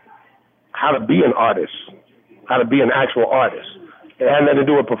be an artist, how to be an actual artist. It had nothing to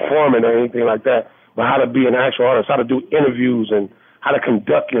do with performing or anything like that, but how to be an actual artist, how to do interviews and how to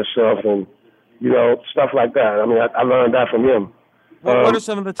conduct yourself and, you know, stuff like that. I mean, I learned that from him. What are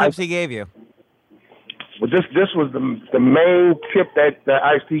some of the tips he gave you? Well, this was the main tip that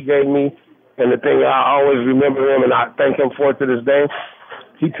Ice-T gave me, and the thing I always remember him, and I thank him for it to this day.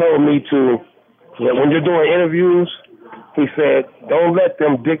 He told me that when you're doing interviews, he said, don't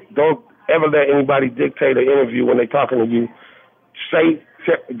ever let anybody dictate an interview when they're talking to you.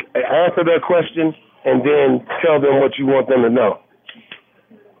 Answer their question, and then tell them what you want them to know.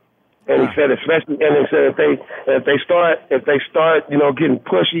 And he said, if they start, you know, getting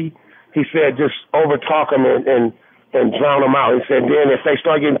pushy, he said, just over talk them and drown them out. He said, then if they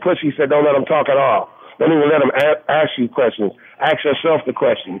start getting pushy, he said, don't let them talk at all. Don't even let them ask you questions. Ask yourself the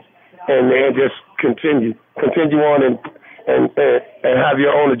questions, and then just continue on and have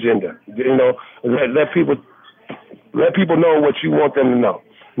your own agenda. You know, let people know what you want them to know,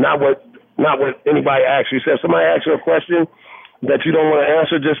 not what anybody asks you. He said, if somebody asks you a question that you don't want to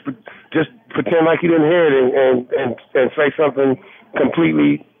answer, just pretend like you didn't hear it and say something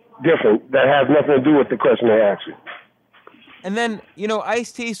completely different that has nothing to do with the question they asked you. And then, you know,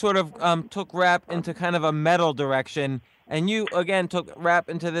 Ice-T sort of took rap into kind of a metal direction, and you, again, took rap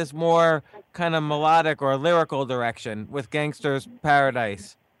into this more kind of melodic or lyrical direction with Gangsta's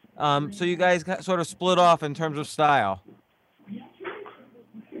Paradise. So you guys sort of split off in terms of style.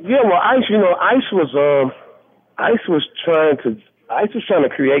 Yeah, well, Ice was trying to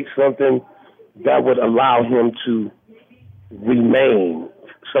create something that would allow him to remain,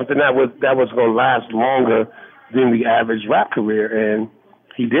 something that was going to last longer than the average rap career, and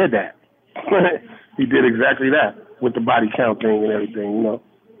he did that. He did exactly that with the body count thing and everything, you know.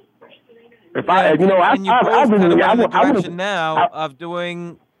 You both kind of went in the direction now of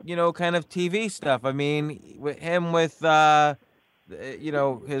doing, you know, kind of TV stuff. I mean, with him with, you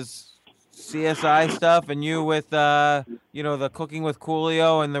know, his CSI stuff, and you with, you know, the Cooking with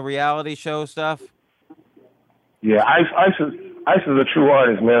Coolio and the reality show stuff. Yeah, Ice is a true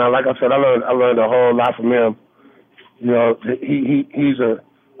artist, man. Like I said, I learned a whole lot from him. You know, he's a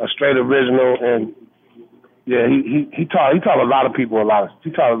straight original, and yeah, he taught a lot of people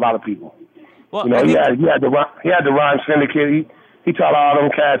He taught a lot of people. Well, you know, he had the Rhyme Syndicate. He taught all them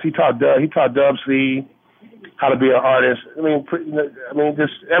cats. He taught Dub C how to be an artist. I mean,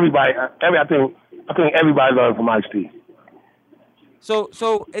 just everybody. I think everybody learned from Ice-T. So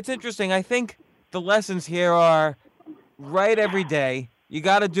it's interesting. I think the lessons here are write every day. You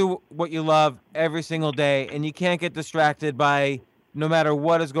got to do what you love every single day, and you can't get distracted by no matter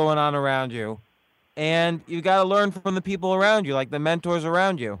what is going on around you. And you got to learn from the people around you, like the mentors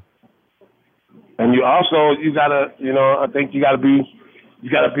around you. And I think you gotta be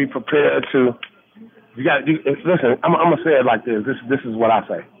prepared to. Listen, I'm gonna say it like this. This is what I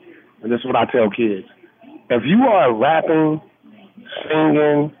say, and this is what I tell kids. If you are rapping,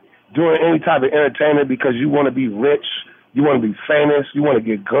 singing, doing any type of entertainment because you want to be rich, you want to be famous, you want to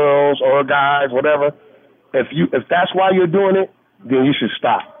get girls or guys, whatever. If that's why you're doing it, then you should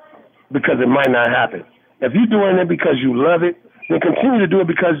stop, because it might not happen. If you're doing it because you love it, then continue to do it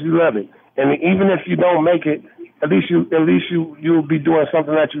because you love it. And even if you don't make it, at least you'll be doing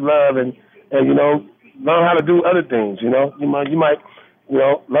something that you love, and you know, learn how to do other things. You know, you might you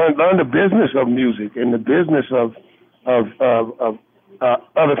know, learn the business of music and the business of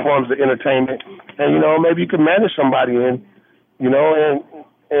other forms of entertainment, and you know, maybe you can manage somebody, and you know,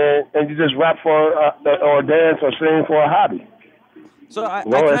 and you just rap for or dance or sing for a hobby. So I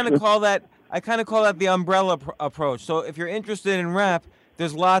kind of call that the umbrella approach. So if you're interested in rap,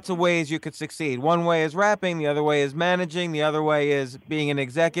 there's lots of ways you could succeed. One way is rapping, the other way is managing, the other way is being an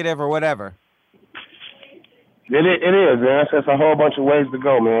executive or whatever. It is, man. That's a whole bunch of ways to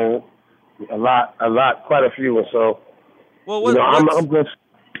go, man. A lot, quite a few. And so, well, I'm just.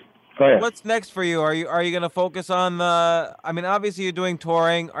 Go ahead. What's next for you? Are you going to focus on the? I mean, obviously you're doing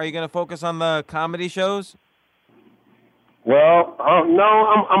touring. Are you going to focus on the comedy shows? Well, no,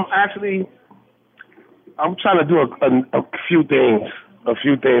 I'm trying to do a few things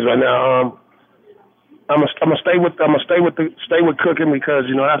right now. I'm gonna stay with cooking because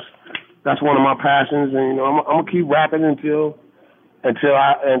that's one of my passions, and I'm gonna keep rapping until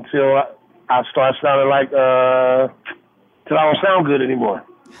I start sounding like till I don't sound good anymore,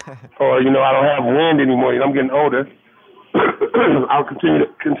 or I don't have wind anymore. I'm getting older. I'll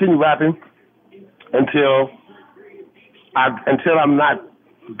continue rapping until I'm not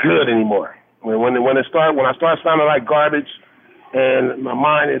good anymore. When I start sounding like garbage, and my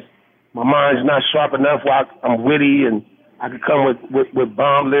mind's not sharp enough where I'm witty and I can come with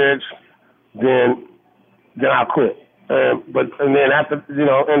bomb lyrics, then I'll quit. But then after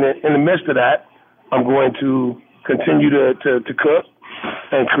in the midst of that, I'm going to continue to cook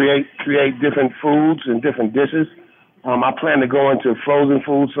and create different foods and different dishes. I plan to go into frozen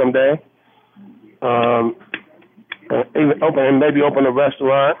food someday. Maybe open a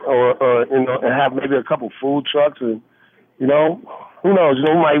restaurant or and have maybe a couple food trucks, and who knows?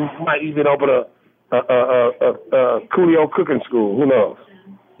 Might even open a Coolio cooking school. Who knows?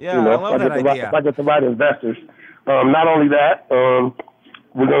 Yeah, I love that idea. If I get the right investors. Not only that,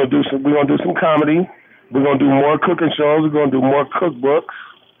 we're gonna do some comedy. We're gonna do more cooking shows. We're gonna do more cookbooks.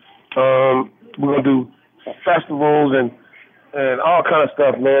 We're gonna do festivals and all kind of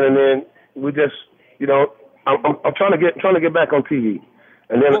stuff, man. And then we just, I'm trying to get back on TV.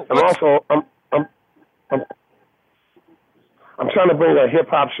 And then I'm trying to bring a hip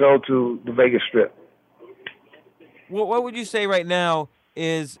hop show to the Vegas Strip. What would you say right now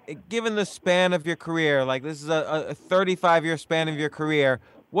is, given the span of your career, like this is a 35-year span of your career,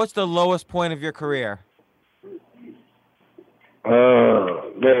 what's the lowest point of your career?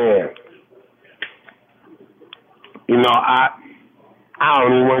 Man. I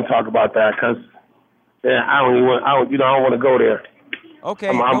don't even want to talk about that because I don't want to go there.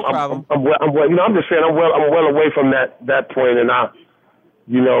 Okay, no problem. I'm just saying I'm well away from that point, and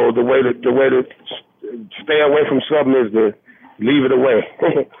the way to stay away from something is to leave it away.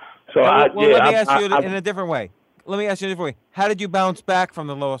 So let me ask you in a different way. How did you bounce back from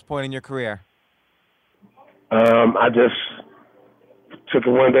the lowest point in your career? I just took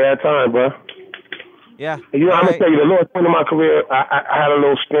it one day at a time, bro. Yeah. I'm gonna tell you the lowest point of my career. I had a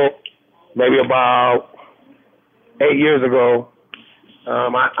little stint, maybe about 8 years ago.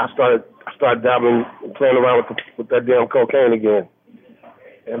 I started dabbling, playing around with that damn cocaine again,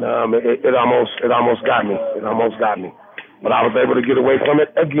 and it almost got me. But I was able to get away from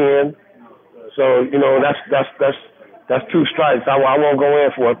it again. So that's two strikes. I won't go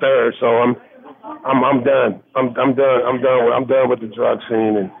in for a third. So I'm done. I'm done with the drug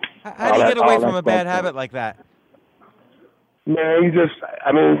scene and. How do you get away from a bad habit like that? Man,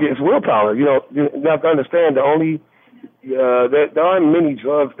 it's willpower. You have to understand there aren't many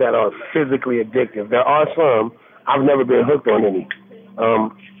drugs that are physically addictive. There are some. I've never been hooked on any.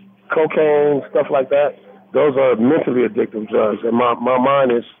 Cocaine, stuff like that. Those are mentally addictive drugs, and my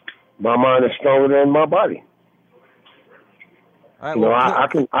mind is stronger than my body. All right,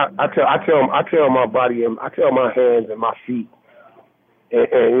 I tell my body and I tell my hands and my feet.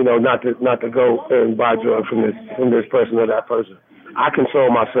 And not to go and buy drugs from this person or that person. I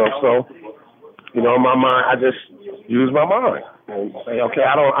control myself, so my mind. I just use my mind and say, okay,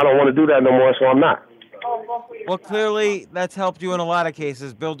 I don't want to do that no more, so I'm not. Well, clearly that's helped you in a lot of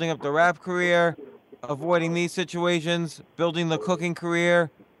cases, building up the rap career, avoiding these situations, building the cooking career.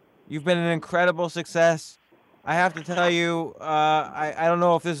 You've been an incredible success. I have to tell you, I don't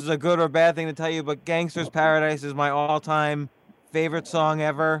know if this is a good or bad thing to tell you, but Gangsta's Paradise is my all-time favorite song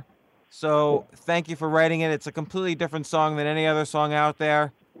ever. So thank you for writing it. It's a completely different song than any other song out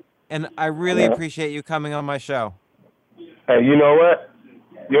there. And I really appreciate you coming on my show. Hey, you know what?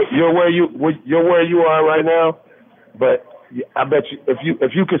 You're where you are right now, but I bet you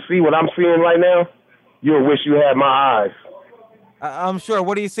if you could see what I'm seeing right now, you'll wish you had my eyes. I'm sure.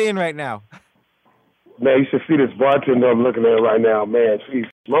 What are you seeing right now? Man, you should see this bartender I'm looking at right now. Man, she's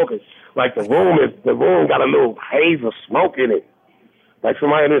smoking. Like the room got a little haze of smoke in it. Like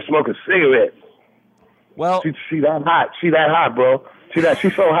somebody in there smoking cigarettes. Well, she that hot. She that hot, bro. She's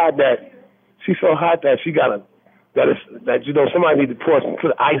so hot that she got somebody need to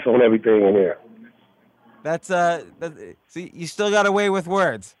put ice on everything in here. See, you still got away with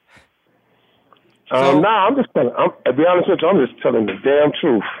words. I'm just telling. To be honest with you, I'm just telling the damn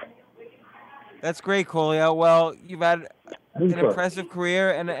truth. That's great, Coolio. Well, you've had an impressive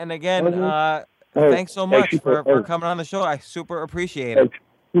career, and again, thanks so much for coming on the show. I super appreciate it.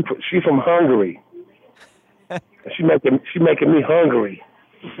 She from Hungary. She making me hungry.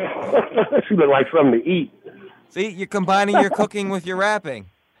 She look like something to eat. See, you're combining your cooking with your rapping.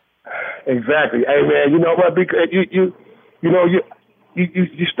 Exactly. Hey man, you know what? Because you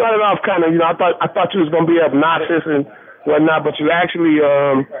started off kind of, I thought you was gonna be obnoxious and whatnot, but you actually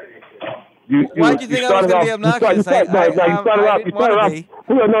Why did you think I was gonna be obnoxious? You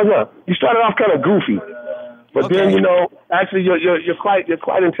started off kind of goofy, but okay. Then actually you're quite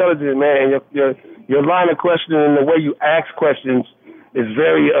intelligent, man. And your line of questioning and the way you ask questions is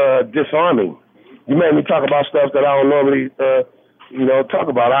very disarming. You made me talk about stuff that I don't normally talk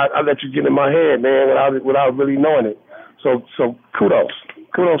about. I let you get in my head, man, without really knowing it. So kudos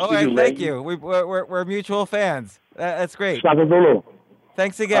to you, man. Thank you. We're mutual fans. That's great.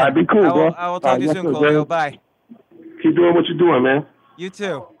 Thanks again. All right, be cool, bro. I will talk to you soon, Coolio. Bye. Keep doing what you're doing, man. You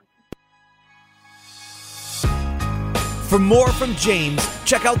too. For more from James,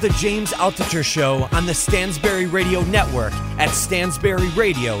 check out the James Altucher Show on the Stansberry Radio Network at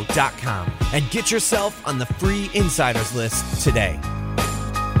stansberryradio.com and get yourself on the free insiders list today.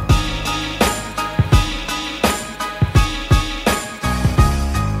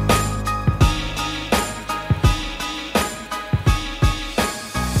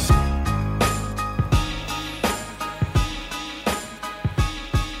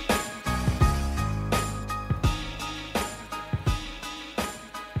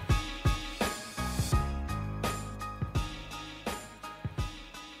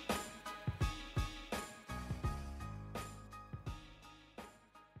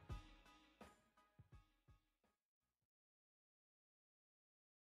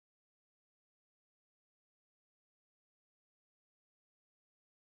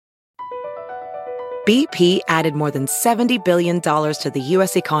 BP added more than $70 billion to the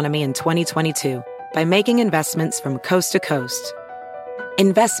U.S. economy in 2022 by making investments from coast to coast.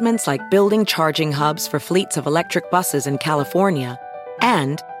 Investments like building charging hubs for fleets of electric buses in California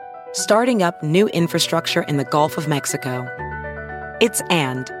and starting up new infrastructure in the Gulf of Mexico. It's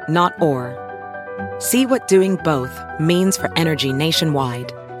and, not or. See what doing both means for energy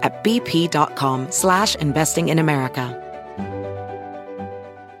nationwide at bp.com/investing in America.